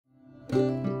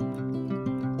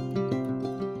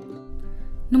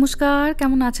নমস্কার,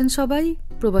 কেমন আছেন সবাই?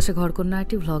 প্রবাসে ঘরকন্যা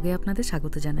একটি ভ্লগে আপনাদের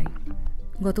স্বাগত জানাই।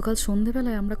 গতকাল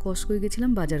সন্ধেবেলায় আমরা কসকোয়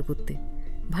গেছিলাম বাজার করতে।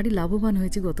 ভারী লাভবান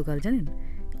হয়েছি গতকাল, জানেন।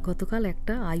 গতকাল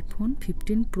একটা আইফোন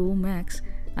 15 প্রো ম্যাক্স,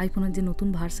 আইফোনের যে নতুন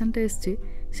ভার্সানটা এসছে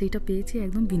সেইটা পেয়েছি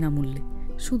একদম বিনামূল্যে।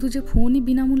 শুধু যে ফোনই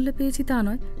বিনামূল্যে পেয়েছি তা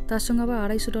নয়, তার সঙ্গে আবার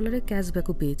 $250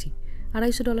 ক্যাশব্যাকও পেয়েছি।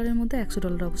 $250 মধ্যে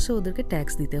 $100 অবশ্য ওদেরকে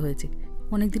ট্যাক্স দিতে হয়েছে।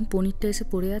 অনেকদিন পনিরটা এসে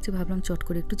পড়ে আছে, ভাবলাম চট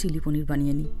করে একটু চিলি পনির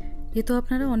বানিয়ে নিই। এ তো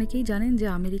আপনারা অনেকেই জানেন যে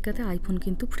আমেরিকাতে আইফোন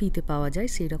কিন্তু ফ্রিতে পাওয়া যায়,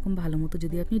 সেই রকম ভালো মতো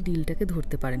যদি আপনি ডিলটাকে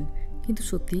ধরতে পারেন। কিন্তু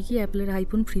সত্যিই কি অ্যাপেলের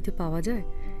আইফোন ফ্রিতে পাওয়া যায়?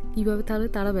 কীভাবে তাহলে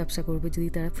তারা ব্যবসা করবে যদি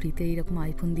তারা ফ্রিতে এইরকম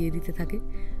আইফোন দিয়ে দিতে থাকে?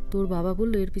 তোর বাবা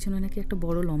বললো এর পিছনে নাকি একটা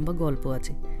বড় লম্বা গল্প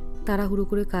আছে। তাড়াহুড়ো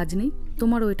করে কাজ নেই,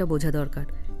 তোমারও এটা বোঝা দরকার।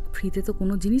 ফ্রিতে তো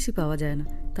কোনো জিনিসই পাওয়া যায় না,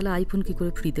 তাহলে আইফোন কী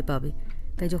করে ফ্রিতে পাবে?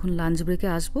 তাই যখন লাঞ্চ ব্রেকে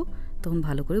আসবো তখন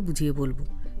ভালো করে বুঝিয়ে বলবো।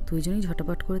 তো ওই জন্যই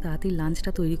ঝটাপট করে তাড়াতাড়ি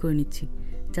লাঞ্চটা তৈরি করে নিচ্ছি,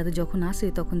 যাতে যখন আসে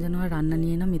তখন যেন আর রান্না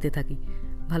নিয়ে না মেতে থাকি।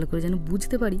 ভালো করে যেন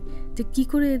বুঝতে পারি যে কী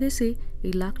করে এদেশে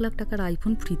এই লাখ লাখ টাকার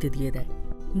আইফোন ফ্রিতে দিয়ে দেয়।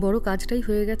 বড় কাজটাই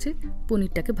হয়ে গেছে,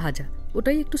 পনিরটাকে ভাজা,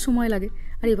 ওটাই একটু সময় লাগে।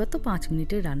 আর এবার তো 5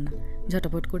 মিনিটের রান্না।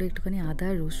 ঝটাপট করে একটুখানি আদা,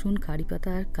 রসুন, কারি পাতা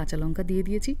আর কাঁচা লঙ্কা দিয়ে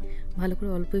দিয়েছি। ভালো করে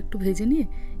অল্প একটু ভেজে নিয়ে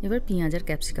এবার পেঁয়াজ আর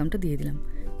ক্যাপসিকামটা দিয়ে দিলাম।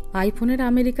 আইফোনের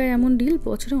আমেরিকায় এমন ডিল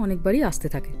বছরে অনেকবারই আসতে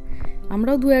থাকে।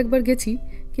 আমরাও 2-1 গেছি,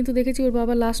 কিন্তু দেখেছি ওর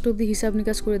বাবা লাস্ট অবধি হিসাব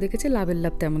নিকাশ করে দেখেছে লাভের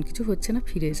লাভ তেমন কিছু হচ্ছে না,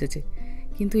 ফিরে এসেছে।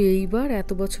 কিন্তু এইবার এত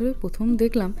বছরে প্রথম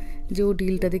দেখলাম যে ও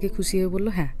ডিলটা দেখে খুশি হয়ে বললো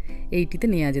হ্যাঁ, এইটিতে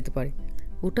নেওয়া যেতে পারে।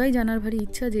 ওটাই জানার ভারী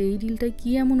ইচ্ছা যে এই ডিলটায় কী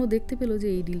এমন ও দেখতে পেলো যে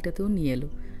এই ডিলটাতেও নিয়ে এলো।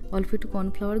 অল্প একটু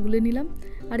কর্নফ্লাওয়ার গুলে নিলাম,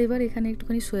 আর এবার এখানে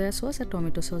একটুখানি সয়া সস আর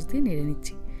টমেটো সস দিয়ে নেড়ে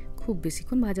নিচ্ছি। খুব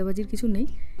বেশিক্ষণ ভাজাভাজির কিছু নেই।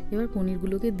 এবার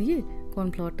পনিরগুলোকে দিয়ে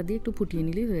কর্নফ্লাওয়ারটা দিয়ে একটু ফুটিয়ে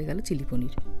নিলেই হয়ে গেল চিলি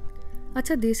পনির।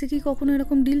 আচ্ছা, দেশে কি কখনো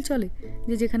এরকম ডিল চলে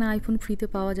যে যেখানে আইফোন ফ্রিতে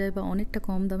পাওয়া যায় বা অনেকটা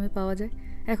কম দামে পাওয়া যায়?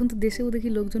 এখন তো দেশেও দেখি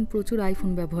লোকজন প্রচুর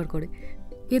আইফোন ব্যবহার করে।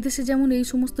 এদেশে যেমন এই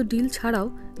সমস্ত ডিল ছাড়াও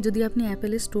যদি আপনি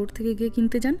অ্যাপেলের স্টোর থেকে গিয়ে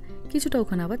কিনতে যান, কিছুটা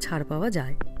ওখানে আবার ছাড় পাওয়া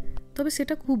যায়। তবে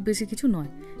সেটা খুব বেশি কিছু নয়।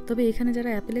 তবে এখানে যারা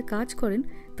অ্যাপেলে কাজ করেন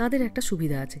তাদের একটা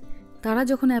সুবিধা আছে। তারা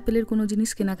যখন অ্যাপেলের কোনো জিনিস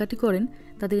কেনাকাটি করেন,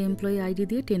 তাদের এমপ্লয়ি আইডি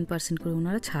দিয়ে 10% করে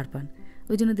ওনারা ছাড় পান।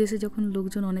 ওই জন্য দেশে যখন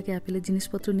লোকজন অনেকে অ্যাপেলের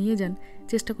জিনিসপত্র নিয়ে যান,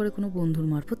 চেষ্টা করে কোনো বন্ধুর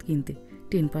মারফত কিনতে।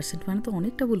 10% মানে তো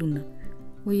অনেকটা, বলুন না।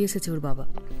 ওই এসেছে ওর বাবা।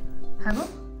 হ্যাঁ গো,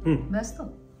 ব্যস্ত?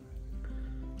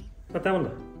 তেমন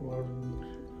না,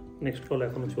 নেক্সট কল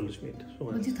এখনো 40 মিনিট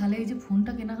সময়। বলছি তাহলে এই যে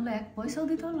ফোনটা কেনা হলো, 1 পয়সাও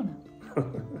দিতে হলো না?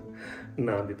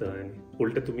 না, দিতে হয়নি।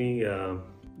 উল্টে তুমি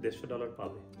 $150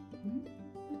 পাবে।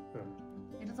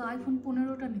 এটা তো আইফোন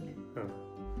 15টা নিলে।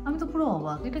 আমি তো পুরো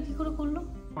অবাক, এটা কি করে করলো?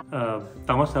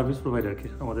 আমার সার্ভিস প্রোভাইডারকে,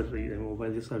 আমাদের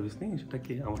মোবাইল যে সার্ভিস নেই সেটা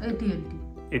কি, আমার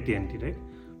AT&T, রাইট?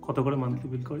 কত করে মান্থলি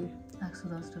বিল করি?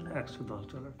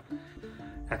 $110।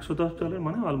 $110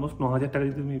 মানে অলমোস্ট 9,000 টাকা।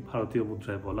 যদি তুমি ভারতীয়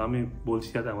মুদ্রায় বলো, আমি বলছি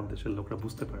যাতে আমার দেশের লোকরা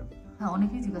বুঝতে পারেন। হ্যাঁ,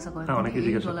 অনেকেই জিজ্ঞাসা করে।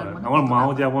 আমার মাও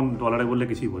যেমন ডলারে বললে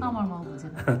কিছুই বোঝে, আমার মাও বোঝে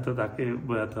না, তো তাকে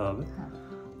বোঝাতে হবে।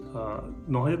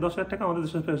 9,000-10,000 টাকা আমাদের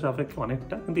দেশের সাপেক্ষে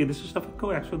অনেকটা, কিন্তু এদেশের সাপেক্ষেও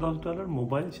 $110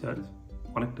 মোবাইল চার্জ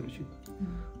অনেকটা বেশি।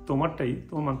 তোমার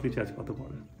মান্থলি চার্জ কত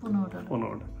পড়ে?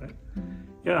 $15।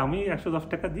 এবার আমি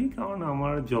 $110 দিই, কারণ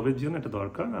আমার জবের জন্য এটা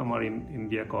দরকার। আমার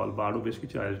ইন্ডিয়া কল বা আরও বেশ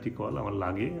কিছু ISD কল আমার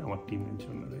লাগে আমার টিমের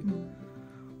জন্য, রাইট?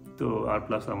 তো আর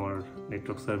প্লাস আমার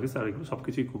নেটওয়ার্ক সার্ভিস আর এগুলো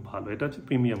সবকিছুই খুব ভালো। এটা হচ্ছে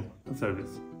প্রিমিয়াম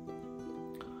সার্ভিস,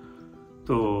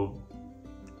 তো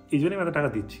এই জন্যই আমি এত টাকা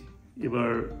দিচ্ছি। এবার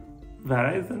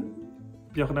ভ্যারাইজন,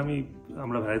 যখন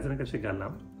আমরা ভ্যারাইজনের কাছে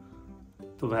গেলাম,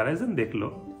 তো ভ্যারাইজন দেখলো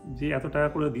যে এত টাকা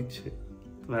করে দিচ্ছে।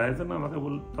 তো ভ্যারাইজন আমাকে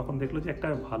তখন দেখলো যে একটা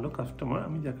ভালো কাস্টমার,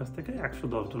 আমি যার কাছ থেকে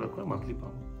 $110 করে মান্থলি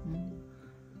পাবো।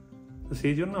 তো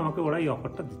সেই জন্য আমাকে ওরা এই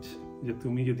অফারটা দিচ্ছে যে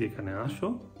তুমি যদি এখানে আসো,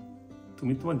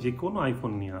 তুমি তোমার যে কোনো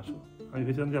আইফোন নিয়ে আসো। আমি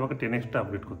ভেবেছিলাম যে আমাকে 10X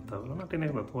আপগ্রেড করতে হবে না,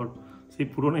 10X না, তোমার সেই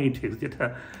পুরোনো 8X যেটা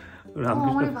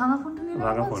রামকৃষ্ণ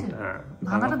ভাঙা ফোনটা।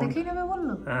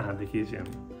 হ্যাঁ, দেখিয়েছি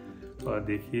আমি,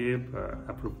 দেখিয়ে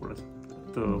অ্যাপ্রুভ করেছে।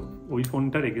 তো ওই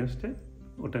ফোনটার এগেনস্টে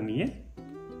ওটা নিয়ে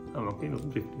আমাকে নতুন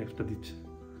 15Xটা দিচ্ছে।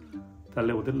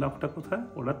 তাহলে ওদের লাভটা কোথায়?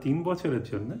 ওরা 3 বছরের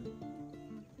জন্য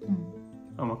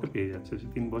আমাকে পেয়ে যাচ্ছে।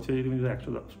 3 বছরে যদি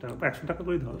 $110 টাকা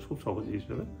করে ধরো খুব সহজ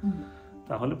হিসেবে,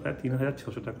 তাহলে প্রায়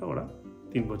 $3,600 ওরা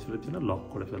 3 বছরের জন্য লক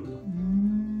করে ফেললো।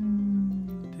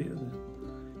 ঠিক আছে,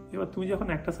 এবার তুমি যখন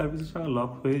একটা সার্ভিসের সঙ্গে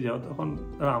লক হয়ে যাও, তখন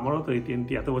আমারও তো AT&T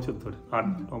এত বছর ধরে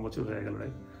 8-9 বছর হয়ে গেল,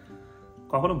 রাইট?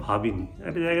 কখনো ভাবিনি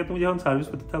একটা জায়গায় তুমি যখন সার্ভিস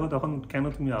করতে থাকো তখন কেন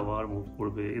তুমি আবার মুভ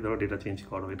করবে, এই ধরো ডেটা চেঞ্জ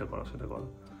করো, এটা করো, সেটা করো।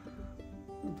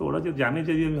 তো ওরা যে জানে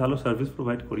যে আমি ভালো সার্ভিস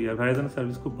প্রোভাইড করি, আর ভ্যারাইজনের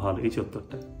সার্ভিস খুব ভালো এই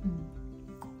 74টায়,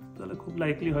 তাহলে খুব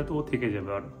লাইকলি হয়তো ও থেকে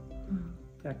যাবে। আর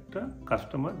একটা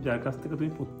কাস্টমার যার কাছ থেকে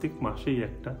তুমি প্রত্যেক মাসেই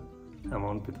একটা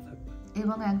অ্যামাউন্ট পেতে থাকবে।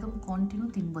 এবং একদম কন্টিনিউ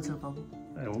 3 বছর পাবো,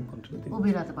 এবং কন্টিনিউ ও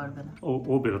বেরাতে পারবে না,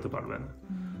 ও বেরোতে পারবে না।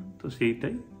 তো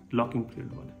সেইটাই লকিং পিরিয়ড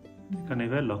বলে, এখানে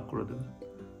এবার লক করে দেবে।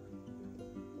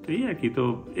 তো এই আর কি, তো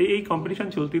এই কম্পিটিশন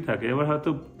চলতেই থাকে। এবার হয়তো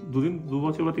 2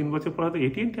 বছর বা 3 বছর পর হয়তো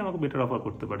AT&T আমাকে বেটার অফার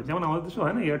করতে পারে, যেমন আমাদের দেশে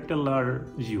হয় না এয়ারটেল আর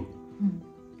জিও,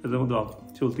 এদের মধ্যে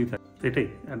চলতেই থাকে। এটাই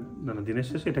দিনের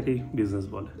শেষে এটাকেই বিজনেস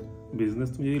বলে। বিজনেস,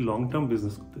 তুমি যদি লং টার্ম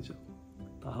বিজনেস করতে চাও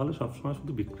তাহলে সবসময়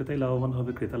শুধু বিক্রেতাই লাভবান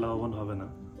হবে, ক্রেতা লাভবান হবে না,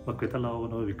 বা ক্রেতা লাভবান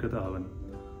হবে বিক্রেতা হবে না।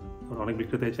 অনেক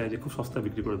বিক্রেতাই চায় যে খুব সস্তা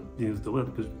বিক্রি করে জিনিস দেবো,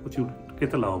 প্রচুর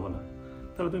ক্রেতা লাভবান হয়,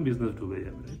 তাহলে তুমি বিজনেস ডুবে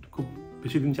যাবে, খুব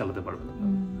বেশি দিন চালাতে পারবে না।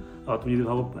 আর তুমি যদি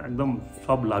ভাবো একদম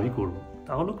সব লাভই করবো,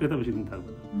 তাহলেও ক্রেতা বেশি দিন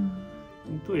থাকবে না।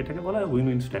 কিন্তু এটাকে বলা হয় উইন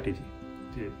উইন স্ট্র্যাটেজি,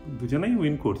 যে দুজনেই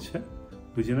উইন করছে,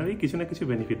 দুজনেরই কিছু না কিছু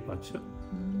বেনিফিট পাচ্ছে।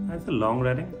 It's a long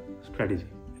running strategy.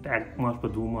 এটা 1 মাস বা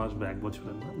 2 মাস বা 1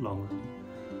 বছরের না, লং রানিং।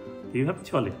 এইভাবে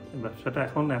চলে ব্যবসাটা।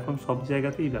 এখন সব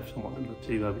জায়গাতেই ব্যবসা মডেল হচ্ছে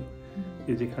এইভাবে,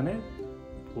 যে যেখানে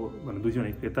মানে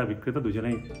দুজনেই ক্রেতা বিক্রেতা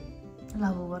দুজনেই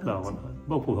লাভবান হয়,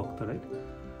 বা উপভোক্তা, রাইট?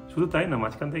 শুধু তাই না,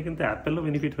 মাঝখান থেকে কিন্তু অ্যাপেলও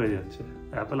বেনিফিট হয়ে যাচ্ছে।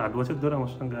 অ্যাপেল 8 বছর ধরে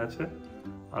আমার সঙ্গে আছে,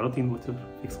 আরও 3 বছর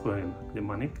ফিক্স করে নিল যে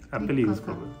মানে অ্যাপেল ইউজ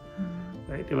করবে,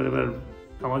 রাইট? এবার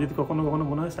আমার যদি কখনো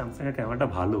মনে হয় স্যামসাংয়ের ক্যামেরাটা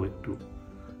ভালো একটু,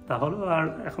 তাহলে আর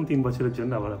এখন 3 বছরের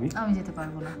জন্য আবার আমি যেতে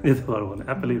পারবো না,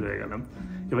 অ্যাপেলই রয়ে গেলাম।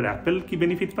 এবার অ্যাপেল কি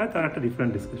বেনিফিট পায় তার একটা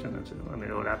ডিফারেন্ট ডিসকাশন আছে, মানে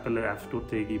ওর অ্যাপেলের অ্যাপ স্টোর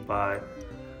থেকে কি পায়,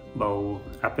 বা ও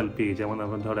অ্যাপেল পে, যেমন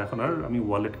আমার ধর এখন আর আমি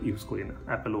ওয়ালেট ইউজ করি না,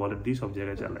 অ্যাপেল ওয়ালেট দিয়ে সব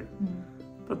জায়গায় চালাই,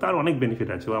 তো তার অনেক বেনিফিট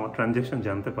আছে। ও আমার ট্রানজ্যাকশন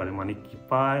জানতে পারে, মানিক কি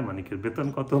পায়, মানিকের বেতন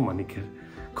কত, মানিকের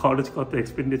খরচ কত,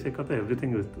 এক্সপেন্ডিচার কত, এভরিথিং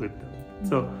উইথ দেম।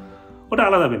 সো ওটা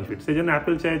আলাদা বেনিফিট, সেই জন্য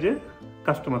অ্যাপেল চায় যে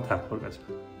কাস্টমার থাক ওর কাছে।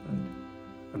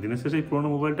 দিনের শেষে এই পুরোনো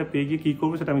মোবাইলটা পেয়ে গিয়ে কী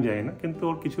করবে সেটা আমি জানি না, কিন্তু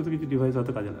ওর কিছু ডিভাইস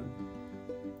হয়তো কাজে লাগবে।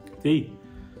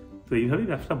 তো এইভাবেই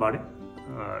ব্যবসা বাড়ে,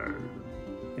 আর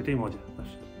এটাই মজা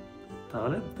ব্যবসা।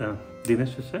 তাহলে দিনের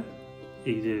শেষে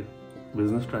এই যে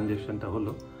বিজনেস ট্রানজ্যাকশনটা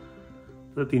হলো,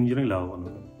 তো 3 জনেই লাভবান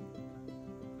হলো,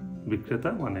 বিক্রেতা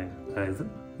মানে ভ্যারাইজন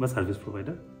বা সার্ভিস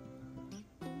প্রোভাইডার,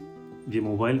 যে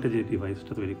মোবাইলটা যে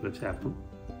ডিভাইসটা তৈরি করেছে অ্যাপল,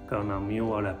 কারণ আমিও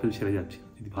আর অ্যাপেল ছেড়ে যাচ্ছি।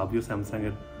 যদি ভাবিও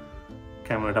স্যামসাংয়ের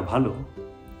ক্যামেরাটা ভালো,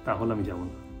 তাহলে আমি যাবো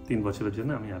না, 3 বছরের জন্য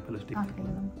আমি অ্যাপেল স্টিক করবো।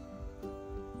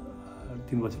 আর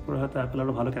 3 বছর পরে হয়তো অ্যাপেল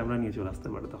আরো ভালো ক্যামেরা নিয়ে চলে আসতে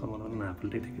পারে, তখন মনে হয় না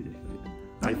অ্যাপেলটাই থেকে যায়।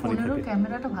 আইফোনই থাকে,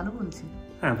 ক্যামেরাটা ভালো বলছে,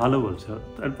 হ্যাঁ ভালো বলছে,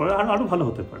 তারপরে আরো ভালো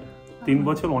হতে পারে। 3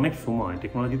 বছর অনেক সময়,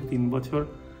 টেকনোলজিতে 3 বছর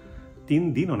 3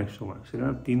 দিন অনেক সময়,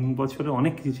 সেখানে 3 বছরে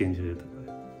অনেক কিছু চেঞ্জ হয়ে যেতে পারে,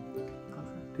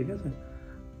 ঠিক আছে?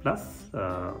 প্লাস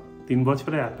 3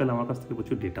 বছরে অ্যাপেল আমার কাছ থেকে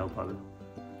প্রচুর ডেটাও পাবে।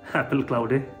 অ্যাপেল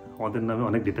ক্লাউডে আমাদের নামে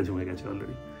অনেক ডেটা জমে গেছে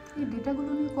অলরেডি। এই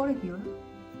ডেটাগুলো নিয়ে করে কি ওরা,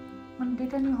 মানে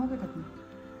ডেটা নিয়ে হবেটা কি?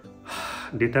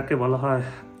 ডেটাকে বলা হয়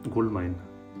গোল্ড মাইন।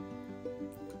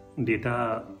 ডেটা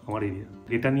আমার এরিয়া,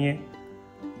 ডেটা নিয়ে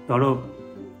ধরো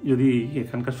যদি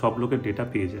এখানকার সব লোকের ডেটা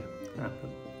পেয়ে যায়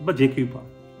বা যে কেউ পায়,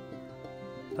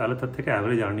 তাহলে তার থেকে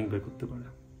অ্যাভারেজ আর্নিং বের করতে পারে।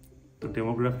 তো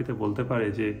ডেমোগ্রাফিতে বলতে পারে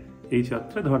যে এই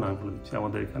ছাত্রে ধরো আমি বলে দিচ্ছি,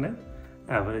 আমাদের এখানে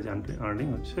অ্যাভারেজ আর্নিং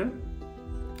হচ্ছে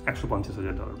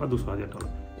 $150,000 বা $200,000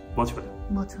 বছরে।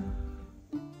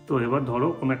 তো এবার ধরো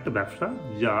কোনো একটা ব্যবসা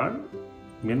যার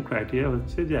মেন ক্রাইটেরিয়া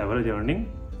হচ্ছে যে অ্যাভারেজ আর্নিং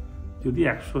যদি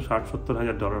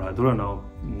 $160,000-70,000 হয়, ধরে নাও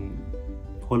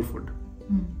হোল ফুড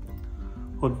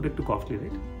একটু কস্টলি,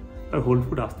 রাইট? আর হোল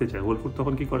ফুড আসতে চায়, হোল ফুড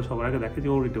তখন কি করে, সবার আগে দেখে যে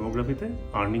ওর ডেমোগ্রাফিতে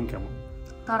আর্নিং কেমন,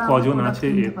 কজন আছে,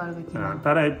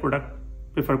 তারা এই প্রোডাক্ট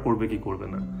প্রেফার করবে কি করবে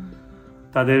না,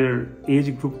 তাদের এজ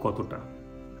গ্রুপ কতটা,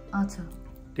 আচ্ছা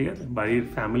ঠিক আছে, বাড়ির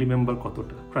ফ্যামিলি মেম্বার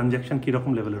কতটা, ট্রানজ্যাকশন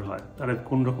কিরকম লেভেলের হয়, তারা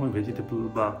কোন রকমের ভেজিটেবল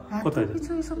বা কোথায়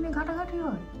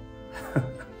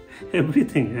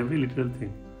এভরিথিং, এভরি লিটল থিং।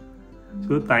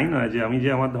 শুধু তাই নয় যে আমি যে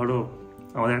আমাদের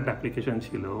একটা অ্যাপ্লিকেশন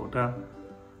ছিল, ওটা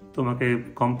তোমাকে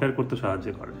কম্পেয়ার করতে সাহায্য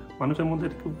করে। মানুষের মধ্যে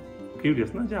খুব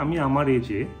কিউরিয়াস না যে আমি আমার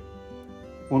এজে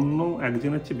অন্য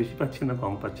একজনের চেয়ে বেশি পাচ্ছি না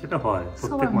কম পাচ্ছি, এটা হয়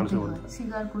প্রত্যেক মানুষের মধ্যে।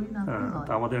 হ্যাঁ,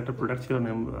 তো আমাদের একটা প্রোডাক্ট ছিল,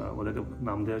 ওদেরকে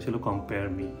নাম দেওয়া ছিল কম্পেয়ার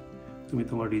মি। তুমি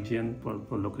তোমার রিজিয়ন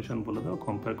লোকেশন বলে দাও,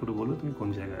 কম্পেয়ার করে বলো তুমি কোন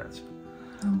জায়গায় আছো।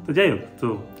 তো যাই হোক, তো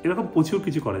এরকম প্রচুর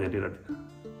কিছু করা যায় ডেটাতে।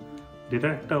 ডেটা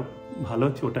একটা ভালো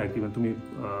হচ্ছে ওটা কি, তুমি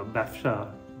ব্যবসা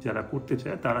যারা করতে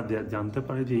চায় তারা জানতে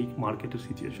পারে যে এই মার্কেটের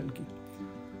সিচুয়েশন কি,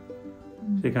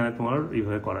 সেখানে তোমার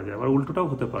এইভাবে করা যায়। আবার উল্টোটাও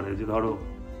হতে পারে যে ধরো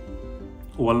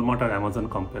ওয়ালমার্ট আর অ্যামাজন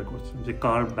কম্পেয়ার করছে যে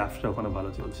কার ব্যবসা ওখানে ভালো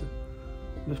চলছে,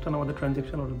 জাস্ট আমাদের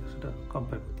ট্রানজ্যাকশন ওরা সেটা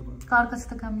কম্পেয়ার করতে পারে, কার কাছ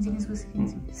থেকে আমি জিনিস বেশি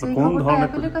কিনছি, সেই খবরটা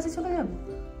অ্যাপেলের কাছে চলে যাবে।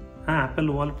 হ্যাঁ, অ্যাপেল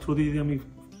ওয়ালেট থ্রু দিয়ে যদি আমি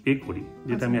পে করি,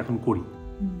 যেটা আমি এখন করি,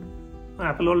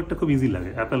 অ্যাপেল ওয়ালেটটা খুব ইজি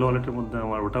লাগে। অ্যাপেল ওয়ালেটের মধ্যে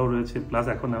আমার ওটাও রয়েছে, প্লাস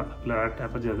এখন অ্যাপেল আর একটা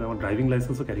অ্যাপ আছে আমার ড্রাইভিং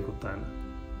লাইসেন্সও ক্যারি করতে হয় না।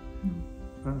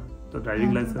 হ্যাঁ, তো ড্রাইভিং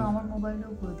লাইসেন্স আমার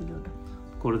মোবাইলেও করে দিল ওটা।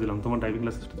 করে দিলাম, তোমার ড্রাইভিং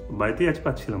লাইসেন্স বাড়িতেই আজ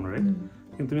পাচ্ছিলাম না, রাইট?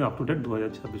 কিন্তু তুমি আপ টু ডেট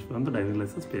 2026 পর্যন্ত ড্রাইভিং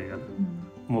লাইসেন্স পেয়ে গেল,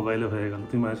 মোবাইলে হয়ে গেল।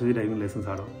 তুমি মাঝে যদি ড্রাইভিং লাইসেন্স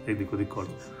হারো, এদিক ওদিক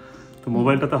করো, তো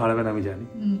মোবাইলটা তো হারাবে না আমি জানি,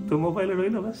 তো মোবাইলে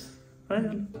রইলো, ব্যাস হয়ে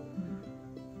গেল।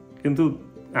 কিন্তু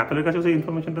অ্যাপেলের কাছে সেই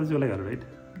ইনফরমেশনটা চলে গেল, রাইট?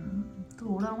 তো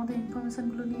ওরা আমাদের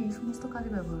ইনফরমেশনগুলো নিয়ে এই সমস্ত কাজে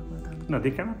ব্যবহার করে থাকে না,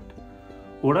 দেখে না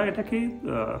ওরা এটাকে,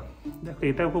 দেখো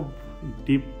এটা খুব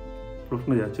ডিপ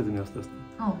প্রশ্নে যাচ্ছে তুমি আস্তে আস্তে।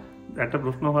 একটা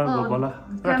প্রশ্ন হয় বলা,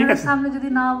 ঠিক আছে, সামনে যদি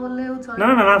না বললেও চলে, না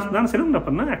না না না সেরকম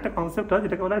ব্যাপার না। একটা কনসেপ্ট হয়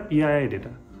যেটাকে বলা হয় পিআইআই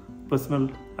ডেটা, পার্সোনাল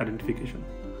আইডেন্টিফিকেশন।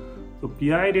 তো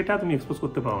পিআইআই ডেটা তুমি এক্সপোজ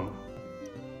করতে পারো না,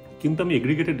 কিন্তু আমি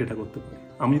এগ্রিগেটেড ডেটা করতে পারি।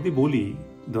 আমি যদি বলি,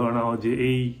 ধরে নাও যে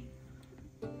এই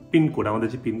পিনকোড, আমাদের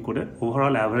যে পিনকোডের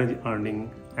ওভারঅল অ্যাভারেজ আর্নিং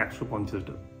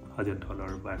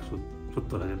 $150,000 বা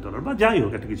 $170,000 বা যাই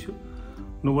হোক একটা কিছু,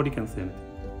 নোবডি ক্যান সে এনিথিং।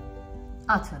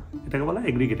 আচ্ছা, এটাকে বলা হয়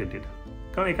এগ্রিগেটেড ডেটা,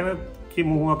 কারণ এখানে কে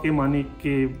মহুয়া, কে মানিক,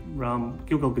 কে রাম,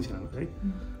 কেউ কাউকে চেনে না, রাইট?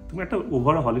 তুমি একটা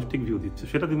ওভারঅল হলিস্টিক ভিউ দিচ্ছ,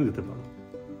 সেটা তুমি দিতে পারো।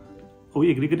 ওই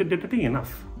aggregated ডেটাটাই enough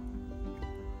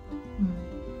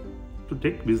to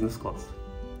take business কলস।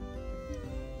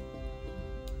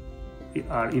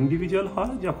 আর ইন্ডিভিজুয়াল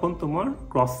হয় যখন তোমার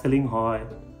ক্রস সেলিং হয়,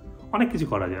 অনেক কিছু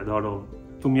করা যায়। ধরো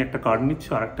তুমি একটা কার্ড নিচ্ছ,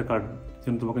 আর একটা কার্ড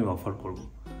যেন তোমাকে আমি অফার করবো,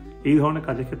 এই ধরনের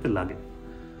কাজের ক্ষেত্রে লাগে।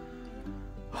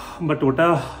 বাট ওটা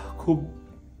খুব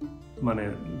মানে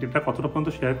ডেটা কতটা পর্যন্ত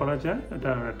শেয়ার করা যায়,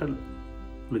 এটা একটা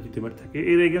লেজিটিমেট থাকে।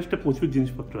 এর এগেনস্টে প্রচুর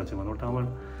জিনিসপত্র আছে, মানে ওটা আমার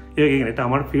এটা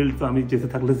আমার ফিল্ড, তো আমি যেতে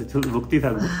থাকলে ভক্তি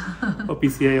থাকবো।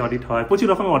 পিসিআই অডিট হয়, প্রচুর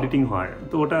রকমের অডিটিং হয়,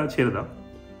 তো ওটা ছেড়ে দাও।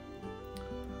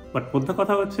 বাট মধ্যে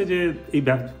কথা হচ্ছে যে এই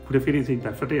ঘুরে ফিরে সেই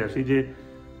ব্যবসাটাই আসি, যে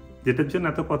যেটার জন্য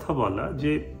এত কথা বলা,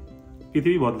 যে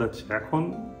পৃথিবী বদলাচ্ছে এখন।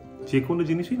 যে কোনো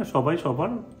জিনিসই না সবাই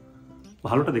সবার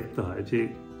ভালোটা দেখতে হয়, যে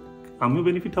আমিও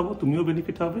বেনিফিট হবো, তুমিও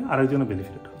বেনিফিট হবে, আরেকজনও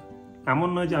বেনিফিট হবে। এমন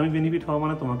নয় যে আমি বেনিফিট হওয়া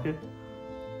মানে তোমাকে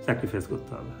স্যাক্রিফাইস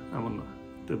করতে হবে, এমন নয়।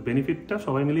 তো বেনিফিটটা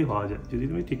সবাই মিলেই হওয়া যায় যদি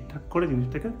তুমি ঠিকঠাক করে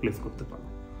জিনিসটাকে প্লেস করতে পারো।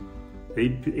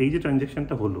 এই যে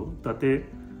ট্রানজ্যাকশনটা হলো, তাতে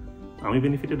আমি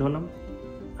বেনিফিটেড হলাম,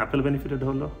 অ্যাপেল বেনিফিটেড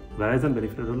হলো, ভ্যারাইজন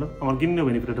বেনিফিটেড হলো, আমার গিন্নিও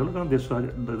বেনিফিটেড হলো, কারণ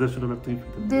 $150 তুমি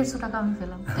 $150 আমি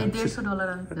পেলাম, এই $150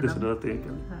 আমি পেলাম, $150 তুমি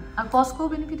পেলে। আর কস্কো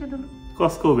বেনিফিটেড হলো,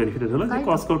 কস্কো বেনিফিটেড হলো, যে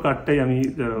কস্কোর কার্ডটাই আমি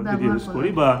ইউজ করি,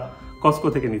 বা কস্কো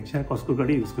থেকে নিচ্ছে, কস্কো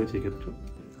কার্ডই ইউজ করেছি এক্ষেত্রে।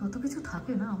 কত কিছু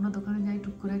থাকে না, আমরা দোকানে যাই,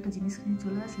 টুক করে একটা জিনিস কিনে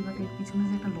চলে আসি, বাট এর পিছনে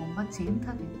যে একটা লম্বা চেন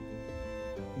থাকে,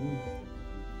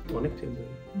 অনেক চেন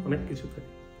থাকে, অনেক কিছু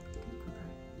থাকে।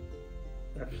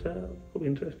 ব্যবসা খুব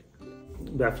ইন্টারেস্টিং।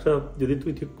 ব্যবসা যদি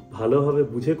তুই ঠিক ভালোভাবে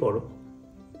বুঝে করো,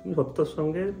 তুমি সত্তার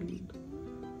সঙ্গে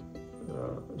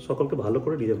সকলকে ভালো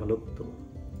করে নিজে ভালো করতে পারো।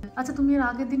 আচ্ছা, তুমি এর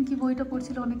আগের দিন কি বইটা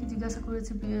পড়ছিলে? অনেকে জিজ্ঞাসা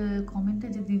করেছে কমেন্টে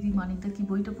যে দিদি মানিকদা কি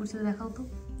বইটা পড়ছিলে, দেখাও তো।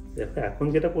 এখন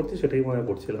যেটা পড়ছি সেটাই মনে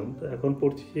পড়ছিলাম। তো এখন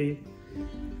পড়ছি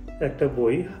একটা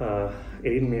বই,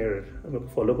 এরিন মেয়ার, আমি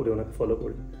ফলো করি, ওনাকে ফলো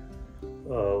করি।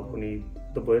 উনি,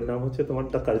 তো বইয়ের নাম হচ্ছে তোমার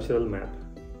দ্য কালচারাল ম্যাপ।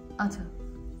 আচ্ছা,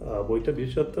 বইটা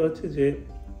বিশেষত্ব হচ্ছে যে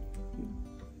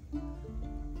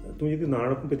তুমি যদি নানা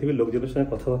রকম পৃথিবীর লোকজনের সঙ্গে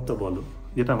কথাবার্তা বলো,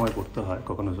 যেটা আমায় করতে হয়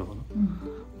কখনো কখনো,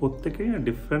 প্রত্যেকেই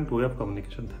ডিফারেন্ট ওয়ে অফ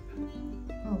কমিউনিকেশন থাকে।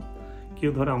 কেউ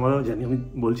ধরো, আমরাও জানি, আমি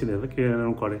বলছি না, কেউ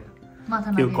এরকম করে,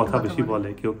 কেউ কথা বেশি বলে,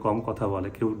 কেউ কম কথা বলে,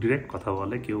 কেউ ডিরেক্ট কথা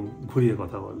বলে, কেউ ঘুরিয়ে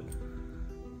কথা বলে।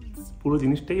 পুরো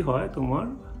জিনিসটাই হয় তোমার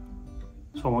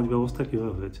সমাজ ব্যবস্থা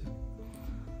কিভাবে হয়েছে।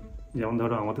 যেমন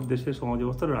ধরো আমাদের দেশের সমাজ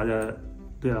ব্যবস্থা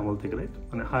রাজাদের আমল থেকে, রাইট,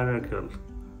 মানে হায়ারার্কিক্যাল।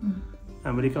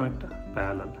 আমেরিকা অনেকটা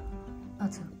প্যারালাল।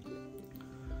 আচ্ছা,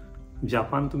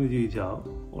 জাপান তুমি যদি যাও,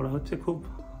 ওরা হচ্ছে খুব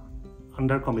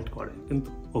আন্ডার কমিট করে কিন্তু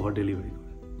ওভার ডেলিভারি করে।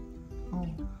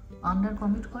 আন্ডার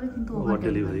কমিট করে কিন্তু ওভার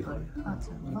ডেলিভারি করে।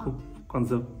 আচ্ছা, খুব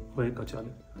কনজার্ভ হয়ে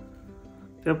চলে।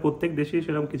 প্রত্যেক দেশেই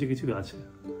সেরকম কিছু কিছু আছে।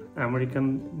 আমেরিকান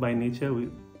বাই নেচার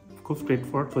খুব স্ট্রেট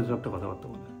ফরওয়ার্ড, সোজা একটা কথাবার্তা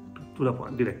বলে, টু দ্য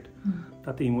পয়েন্ট, ডিরেক্ট।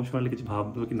 তাতে ইমোশনালি কিছু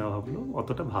ভাবলো কি না ভাবলো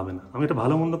অতটা ভাবে না। আমি এটা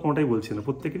ভালো মন্দ কোনোটাই বলছি না,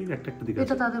 প্রত্যেকেরই একটা একটা দিক আছে,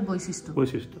 এটা তাদের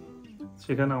বৈশিষ্ট্য।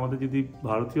 সেখানে আমাদের যদি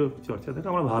ভারতীয় চর্চা থাকে,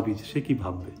 আমরা ভাবি যে সে কি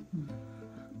ভাববে,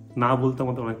 না বলতে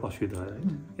আমাদের অনেক অসুবিধা হয়।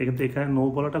 কিন্তু এখানে নো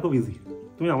বলাটা খুব ইজি।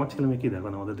 তুমি আমার ছেলে মেয়েকে দেখো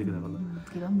না, আমাদের দিকে দেখো না,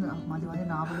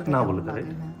 না বলে দেয়,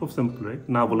 খুব সিম্পল, রাইট,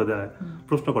 না বলে দেয়।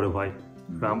 প্রশ্ন করে ভাই,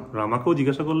 রামাকেও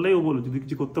জিজ্ঞাসা করলেই ও বলে, যদি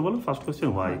কিছু করতে বলো ফার্স্ট কোয়েশ্চেন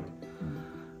হোয়াই।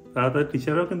 তারা তাদের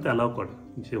টিচাররাও কিন্তু অ্যালাউ করে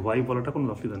যে হোয়াই বলাটা কোনো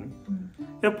অসুবিধা নেই।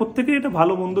 এবার প্রত্যেকের এটা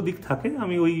ভালো মন্দ দিক থাকে,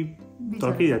 আমি ওই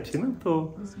তর্কেই যাচ্ছি না। তো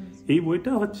এই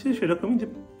বইটা হচ্ছে সেরকমই, যে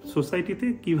সোসাইটিতে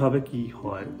কিভাবে কি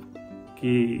হয়,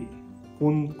 কে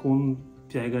কোন কোন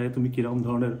জায়গায় তুমি কিরকম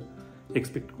ধরনের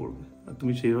এক্সপেক্ট করবে,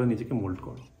 তুমি সেইভাবে নিজেকে মোল্ড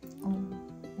করো।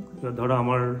 এবার ধরো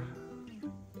আমার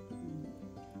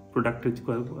প্রোডাক্টের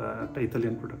একটা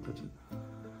ইতালিয়ান প্রোডাক্ট আছে,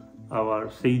 আবার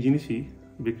সেই জিনিসই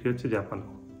বিক্রি হচ্ছে জাপানে।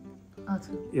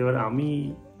 এবার আমি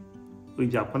ওই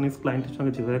জাপানিজ ক্লায়েন্টের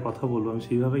সঙ্গে যেভাবে কথা বলবো আমি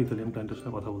সেইভাবে ইতালিয়ান ক্লায়েন্টের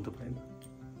সঙ্গে কথা বলতে পারি না।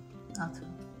 আচ্ছা,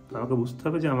 আমাকে বুঝতে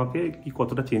হবে যে আমাকে কি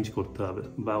কতটা চেঞ্জ করতে হবে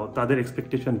বা তাদের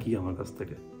এক্সপেকটেশন কি আমার কাছ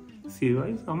থেকে, সেই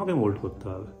ওয়াইজ আমাকে মোল্ড করতে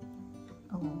হবে।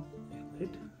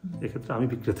 রাইট, এক্ষেত্রে আমি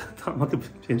বিক্রেতা, তো আমাকে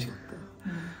চেঞ্জ করতে হবে।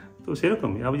 তো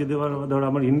সেরকমই আমি যদি ধরো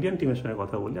আমার ইন্ডিয়ান টিমের সঙ্গে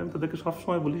কথা বলি, আমি তাদেরকে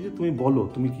সবসময় বলি যে তুমি বলো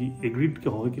তুমি কি এগ্রিড কি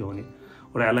হবে কি হয়নি,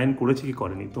 ওরা অ্যালাইন করেছে কি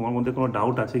করেনি, তোমার মধ্যে কোনো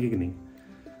ডাউট আছে কি নেই,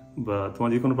 বা তোমার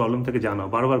যদি কোনো প্রবলেম থাকে জানাও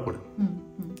বারবার করে।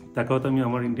 তাকে হয়তো আমি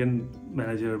আমার ইন্ডিয়ান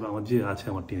ম্যানেজার বা আমার যে আছে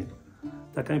আমার টিমে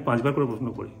তাকে আমি 5 বার করে প্রশ্ন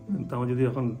করি, কিন্তু আমার যদি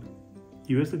এখন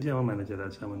ইউএসএর যে আমার ম্যানেজার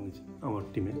আছে আমার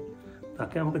টিমে,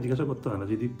 তাকে আমাকে জিজ্ঞাসা করতে হয় না,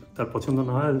 যদি তার পছন্দ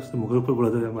না হয় মুখের উপর বলে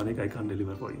দেবে মানে I can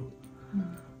deliver for you.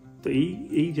 তো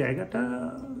এই জায়গাটা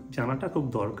জানাটা খুব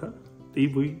দরকার। তো এই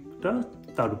বইটা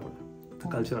তার উপরে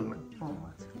কালচারাল ম্যান,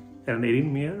 কারণ এরিন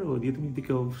মেয়ার ও দিয়ে তুমি যদি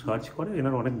কেউ সার্চ করে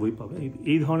এনার অনেক বই পাবে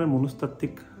এই ধরনের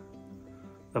মনস্তাত্ত্বিক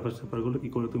ব্যাপারগুলো কি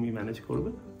করে তুমি ম্যানেজ করবে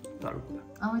তার উপরে।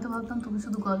 আমি তো ভাবতাম তুমি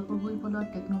শুধু গল্পের বই পড়ো আর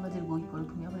টেকনোলজির বই পড়ো,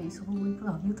 তুমি আবার এইসব বই পড়ো,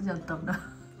 আমিও তো জানতাম না।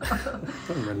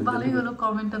 ভালোই হলো,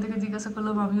 কমেন্টটা দেখে জিজ্ঞাসা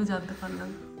করলাম, আমিও জানতে পারলাম।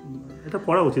 এটা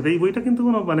পড়া উচিত। এই বইটা কিন্তু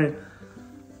কোনো মানে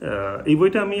এই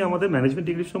বইটা আমি আমাদের ম্যানেজমেন্ট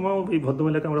ডিগ্রির সময় এই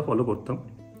ভদ্রমহিলাকে আমরা ফলো করতাম।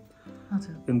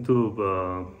 আচ্ছা, কিন্তু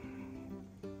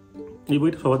এই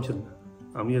বইটা সবার জন্য।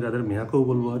 আমি রাদের মেয়াকেও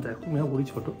বলবো, হয়তো এখন মেয়া বড়ি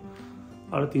ছোট,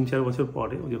 আরও 3-4 বছর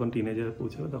পরে ও যখন টিনেজারে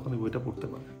পৌঁছাবে তখন এই বইটা পড়তে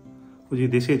পারে। ও যদি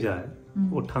দেশে যায়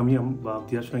ও ঠামিয়াম বা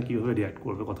আবদিয়ার সঙ্গে কীভাবে রিয়াক্ট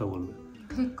করবে, কথা বলবে,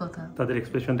 ঠিক কথা, তাদের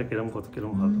এক্সপ্রেশনটা কিরম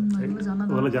হবে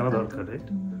ওগুলো জানা দরকার। রাইট,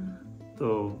 তো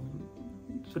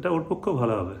সেটা ওর পক্ষেও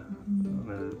ভালো হবে।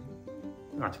 মানে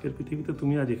আজকের পৃথিবীতে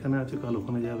তুমি আজ এখানে আছো, কাল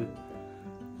ওখানে যাবে,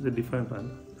 ডিফারেন্ট হয়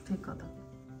না। ঠিক কথা,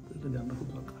 এটা জানা খুব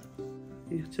দরকার।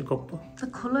 এই হচ্ছে গপ্প।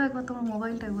 খোলো একবার তোমার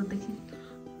মোবাইলটা, একবার দেখি।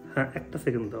 হ্যাঁ, একটা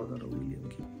সেকেন্ড দাও, দাঁড়াও উইলিয়াম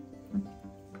কি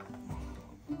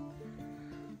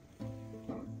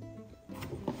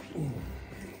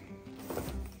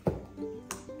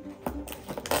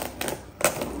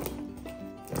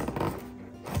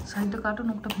সাইডটা কাটো,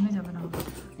 নোকটা ভেঙে যাবে না।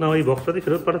 না, ওই বক্সটাতে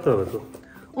ফেরত পাঠাতে হবে তো।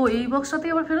 ও, এই বক্সটাতে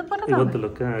আবার ফেরত পাঠাতে হবে?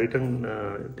 ভদ্রলোক হ্যাঁ রিটার্ন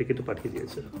টিকিট পাঠিয়ে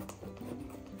দিয়েছে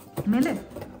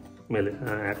মেলে।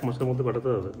 হ্যাঁ, 1 মাসের মধ্যে পাঠাতে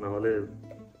হবে, না হলে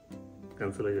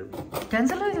ক্যান্সেল হয়ে যাবে।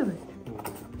 ক্যান্সেল হয়ে যাবে?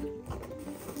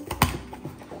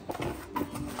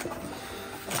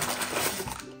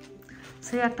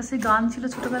 সেই একটা সেই গান ছিল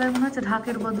ছোটবেলায়, মনে হচ্ছে,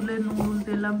 ঢাকের বদলে নুরুল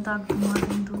পেলাম তাক তোমার,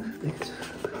 কিন্তু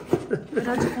এটা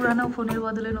হচ্ছে পুরানো ফোনের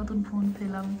বদলে নতুন ফোন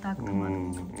পেলাম তাক তোমার।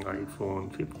 আইফোন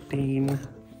 15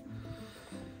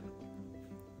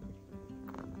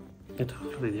 এটা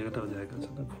হলো এই জায়গাটাও জায়গা আছে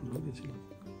না, ভুল হয়ে গেছিল।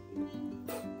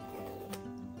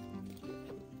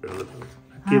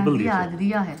 কেবল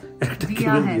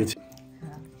দিয়েছে,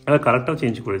 আর কালারটাও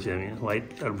চেঞ্জ করেছি আমি, হোয়াইট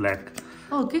আর ব্ল্যাক।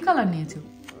 ও, কি কালার নিয়েছো?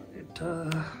 এটা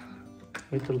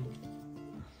মেটাল।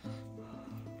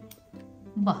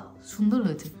 বাহ, সুন্দর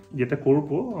হয়েছে। যেটা করব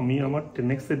আমি আমার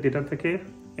 10x এর ডেটা থেকে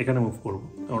এখানে মুভ করব,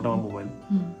 ওটা আমার মোবাইল।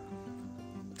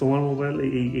 তোমার মোবাইল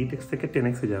এই 8x থেকে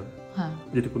 10x এ যাবে। হ্যাঁ,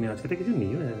 যেটুকুনি আছে, এটা কিছু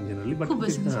নেই জেনারেলি, বাট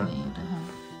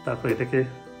তারপর এটাকে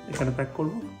এখানে প্যাক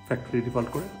করব, ফ্যাক্টরি ডিফল্ট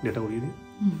করে ডেটা উড়িয়ে দিই,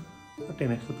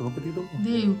 10x তোমাকে দিয়ে দেবো,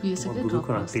 দিয়ে ইউপিএস এ ড্রপ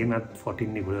করব। 10 আর 14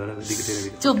 নিয়ে ঘুরে বেড়াবে এদিকে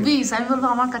 24। আমি বলবো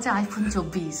আমার কাছে আইফোন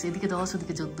 24, এদিকে 10,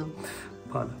 ওদিকে 14।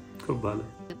 ভালো, খুব ভালো।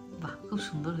 বাহ, খুব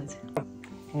সুন্দর হয়েছে।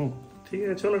 ঠিক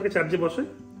আছে, চলো এটা চার্জে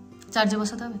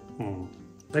বসাতে হবে।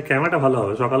 ক্যামেরাটা ভালো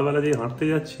হবে। সকালবেলা যে হাঁটতে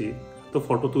যাচ্ছি তো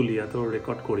ফটো তুলি, এত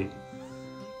রেকর্ড করি,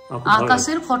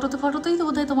 আকাশের ফটোতেই তো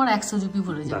বোধহয় তোমার 100 জিবি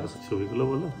ভরে যাবে। ছবিগুলো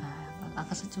বলো,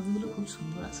 আকাশের ছবিগুলো খুব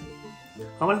সুন্দর আছে।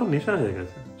 আমার এখন নেশা হয়ে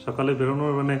গেছে সকালে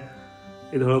বেরোনোর। মানে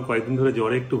এই ধরো কয়েকদিন ধরে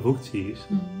জ্বরে একটু ভুগছিস,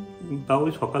 তাও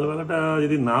ওই সকালবেলাটা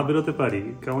যদি না বেরোতে পারি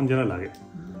কেমন যেন লাগে।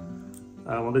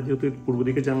 আর আমাদের যেহেতু পূর্ব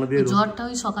দিকে জানলা দিয়ে জ্বরটা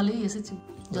ওই সকালেই এসেছে,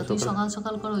 যতই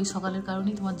সকাল করো ওই সকালের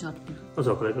কারণেই তোমার জ্বর।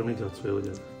 সকালের কারণেই জ্বর হয়ে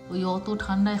যায়, ওই অত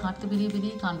ঠান্ডায় হাঁটতে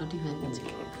বেরিয়ে কাণ্ডটি হয়ে গেছে।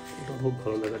 ওটা খুব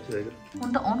ভালো লাগার জায়গা।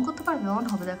 ফোনটা অন করতে পারবে? অন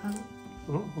হবে, দেখাবো।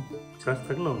 চার্জ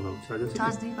থাকলে অন হবে,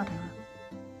 চার্জ দিয়ে পাঠাবে।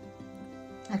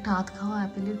 একটা আধ খাওয়া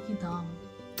আপেলের কি দাম!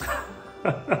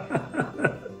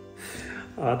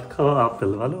 আধ খাওয়া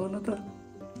আপেল ভালো তো।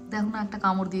 দেখো না, একটা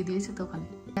কামড় দিয়ে দিয়েছে তো ওখানে।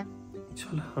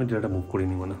 চলো আমি যেটা মুভ করে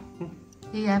নিব না।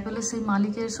 এই অ্যাপেলের সেই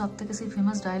মালিকের সব থেকে সেই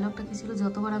ফেমাস ডায়লগটা কি ছিল?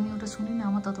 যতবার আমি ওটা শুনি না,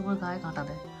 আমার ততবার গায়ে কাঁটা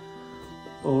দেয়।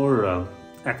 ওর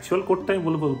অ্যাকচুয়াল কোডটা আমি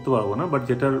বলতে পারবো না, বাট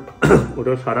যেটার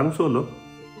ওটার সারাংশ হলো,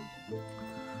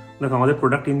 দেখো আমাদের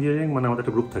প্রোডাক্ট ইঞ্জিনিয়ারিং, মানে আমাদের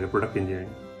একটা গ্রুপ থাকে প্রোডাক্ট ইঞ্জিনিয়ারিং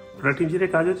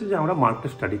কাজ হচ্ছে যে আমরা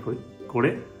মার্কেট স্টাডি করে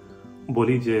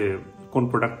বলি যে কোন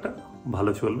প্রোডাক্টটা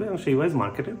ভালো চলবে এবং সেই ওয়াইজ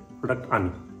মার্কেটে প্রোডাক্ট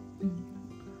আনি।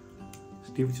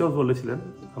 স্টিভ জবস বলেছিলেন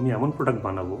আমি এমন প্রোডাক্ট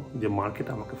বানাবো যে মার্কেট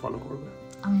আমাকে ফলো করবে,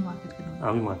 আমি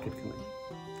মার্কেটকে নই।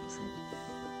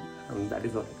 That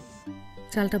is all.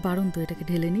 চালটা বারণ তো, এটাকে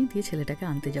ঢেলে নিই, দিয়ে ছেলেটাকে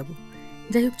আনতে যাব।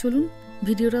 যাই হোক, চলুন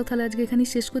ভিডিওটাও তাহলে আজকে এখানেই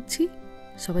শেষ করছি।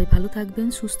 সবাই ভালো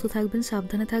থাকবেন, সুস্থ থাকবেন,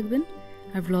 সাবধানে থাকবেন।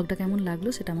 আর ব্লগটা কেমন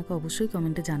লাগলো সেটা আমাকে অবশ্যই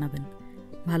কমেন্টে জানাবেন।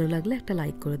 ভালো লাগলে একটা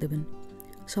লাইক করে দেবেন।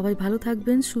 সবাই ভালো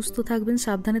থাকবেন, সুস্থ থাকবেন,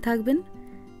 সাবধানে থাকবেন।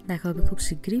 দেখা হবে খুব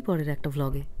শিগগিরই পরের একটা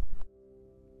ব্লগে।